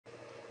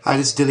Hi,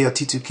 this is Dilio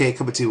T2K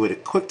coming to you with a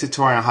quick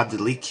tutorial on how to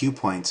delete cue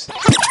points.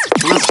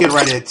 So let's get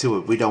right into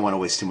it. We don't want to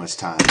waste too much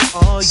time.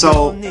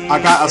 So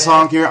I got a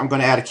song here. I'm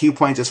going to add a cue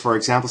point just for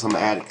example. So I'm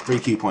going to add 3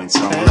 cue points. So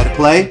I'm going to let it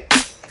play.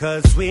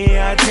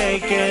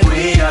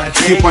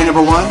 Cue point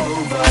number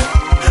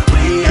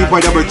 1. Cue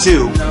point number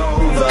 2.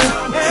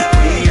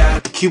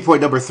 Cue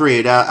point number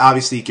 3. Now,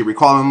 obviously you can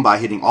recall them by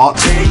hitting Alt.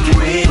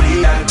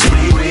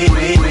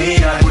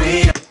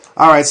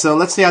 Alright, so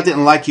let's say I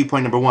didn't like cue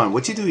point number 1.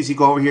 What you do is you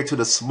go over here to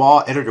the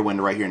small editor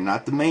window right here,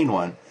 not the main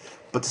one,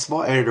 but the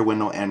small editor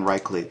window, and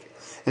right click.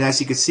 And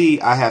as you can see,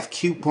 I have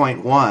cue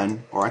point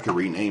 1, or I can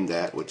rename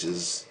that, which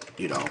is,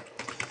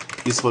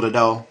 useful to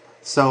know.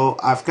 So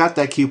I've got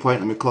that cue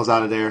point. Let me close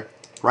out of there.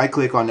 Right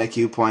click on that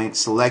cue point,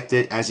 select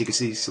it. As you can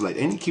see, select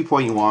any cue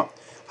point you want,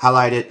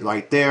 highlight it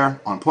right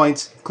there on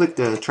points, click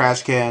the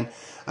trash can,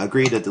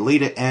 agree to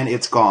delete it, and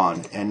it's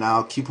gone. And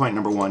now cue point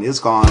number 1 is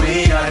gone,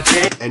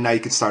 and now you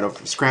can start over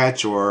from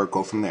scratch or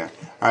go from there.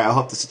 Alright, I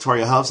hope this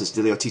tutorial helps. It's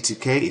Dilio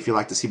T2K. If you'd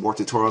like to see more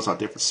tutorials on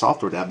different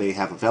software that I may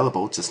have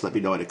available, just let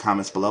me know in the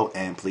comments below,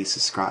 and please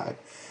subscribe.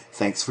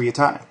 Thanks for your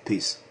time.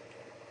 Peace.